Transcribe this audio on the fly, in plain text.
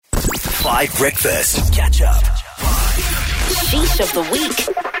5 Breakfast. Catch up. Sheesh of the week.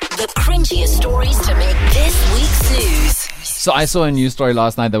 The cringiest stories to make this week's news. So I saw a news story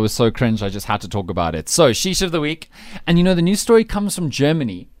last night that was so cringe I just had to talk about it. So, Sheesh of the week. And you know, the news story comes from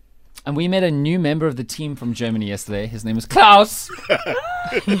Germany. And we met a new member of the team from Germany yesterday. His name is Klaus.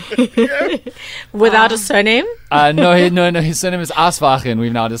 Without a surname? No. His surname is Asswagen,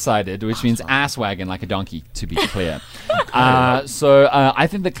 we've now decided, which means ass wagon, like a donkey, to be clear. So I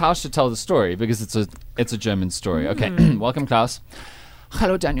think that Klaus should tell the story because it's a German story. Okay, welcome, Klaus.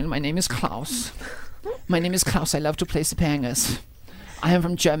 Hello, Daniel. My name is Klaus. I love to play the bangers. I am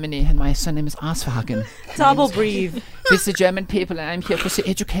from Germany and my surname is Asswagen. Double breathe. With the German people and I'm here for the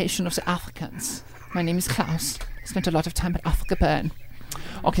education of the Africans. My name is Klaus. I spent a lot of time at Africa Bern.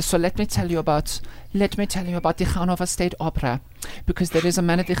 Okay, so let me tell you about the Hanover State Opera. Because there is a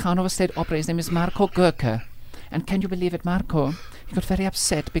man at the Hanover State Opera. His name is Marco Goerke. And can you believe it, Marco? He got very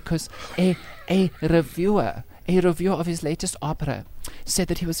upset because a reviewer of his latest opera said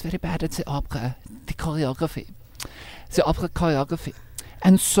that he was very bad at the opera, the opera choreography.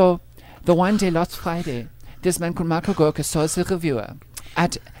 And so, the one day last Friday, this man called Marco Goerke saw the reviewer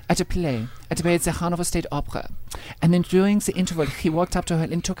at a play at the Hanover State Opera. And then during the interval, he walked up to her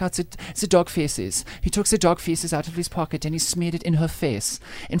and took out the dog faces. He took the dog faces out of his pocket and he smeared it in her face,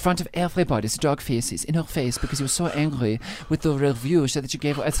 in front of everybody, the dog faces, in her face, because he was so angry with the review that she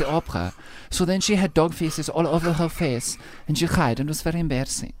gave her at the opera. So then she had dog faces all over her face, and she cried, and it was very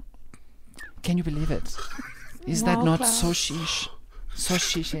embarrassing. Can you believe it? Is that not so sheesh? So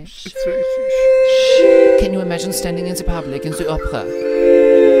sheesh. It's very sheesh. Can you imagine standing in the public in the opera?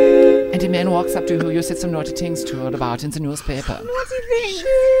 And a man walks up to you, you said some naughty things to her about in the newspaper. Naughty things?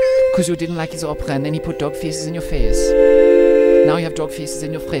 Because you didn't like his opera, and then he put dog faces in your face. Now you have dog faces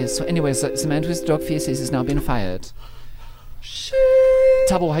in your face. So anyway, the man with dog faces is now been fired.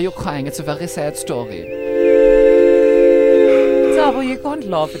 Tabo, why are you crying? It's a very sad story. Double, you can't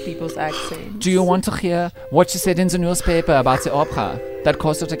laugh at people's accents. Do you want to hear what she said in the newspaper about the opera that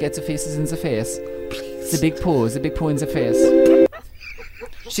caused her to get the faces in the face? The big poo in the face.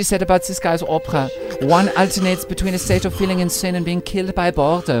 She said about this guy's opera, one alternates between a state of feeling insane and being killed by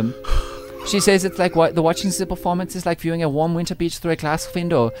boredom. She says it's like watching the performance is like viewing a warm winter beach through a glass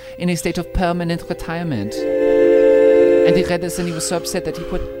window in a state of permanent retirement. And he read this and he was so upset that he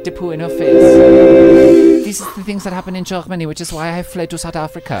put the poo in her face. These are the things that happen in Germany, which is why I fled to South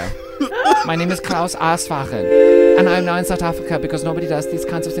Africa. My name is Klaus Asswagen, and I'm now in South Africa because nobody does these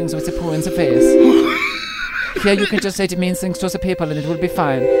kinds of things with the poo in the face. Here you can just say the mean things to the people and it will be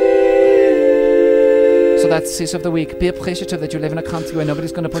fine. So that's Sheesh of the week. Be appreciative that you live in a country where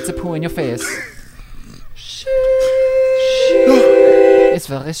nobody's going to put the poo in your face. It's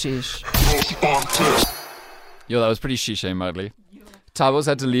very sheesh. Yo, that was pretty sheesh, Mudley. Tavos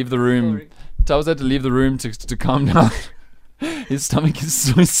had to leave the room. To calm down. His stomach is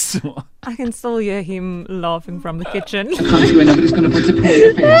so sore. I can still hear him laughing from the kitchen. I can't see where nobody's going to put the poo in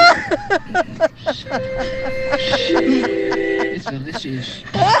your face. It's very sheesh.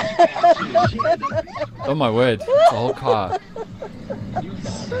 Oh my word, it's a whole car.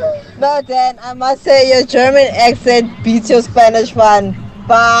 No, Dan, I must say your German accent beats your Spanish one.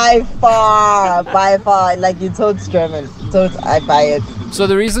 By far. Like you told German. I buy it. So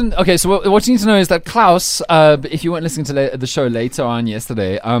the reason, so what you need to know is that Klaus, if you weren't listening to the show later on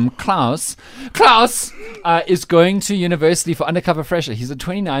yesterday, Klaus is going to university for undercover fresher. He's a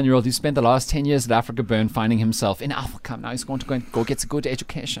 29-year-old who spent the last 10 years at Africa Bern finding himself in Africa. Now he's going to go get a good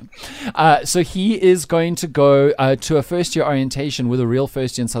education. So he is going to go to a first-year orientation with a real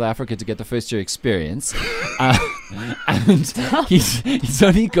first year in South Africa to get the first-year experience. And he's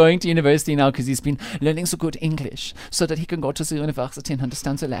only going to university now because he's been learning so good English so that he can go to the university and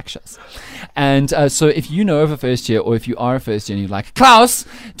understand the lectures. And so if you know of a first year, or if you are a first year and you'd like Klaus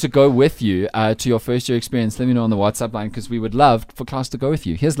to go with you to your first year experience, let me know on the WhatsApp line because we would love for Klaus to go with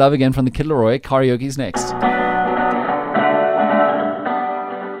you. Here's Love Again from the Kid Leroy. Karaoke's next.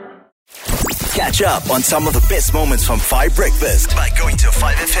 Catch up on some of the best moments from 5 Breakfast by going to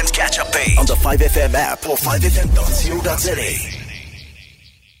 5FM's catch-up page on the 5FM app or 5FM.co.za.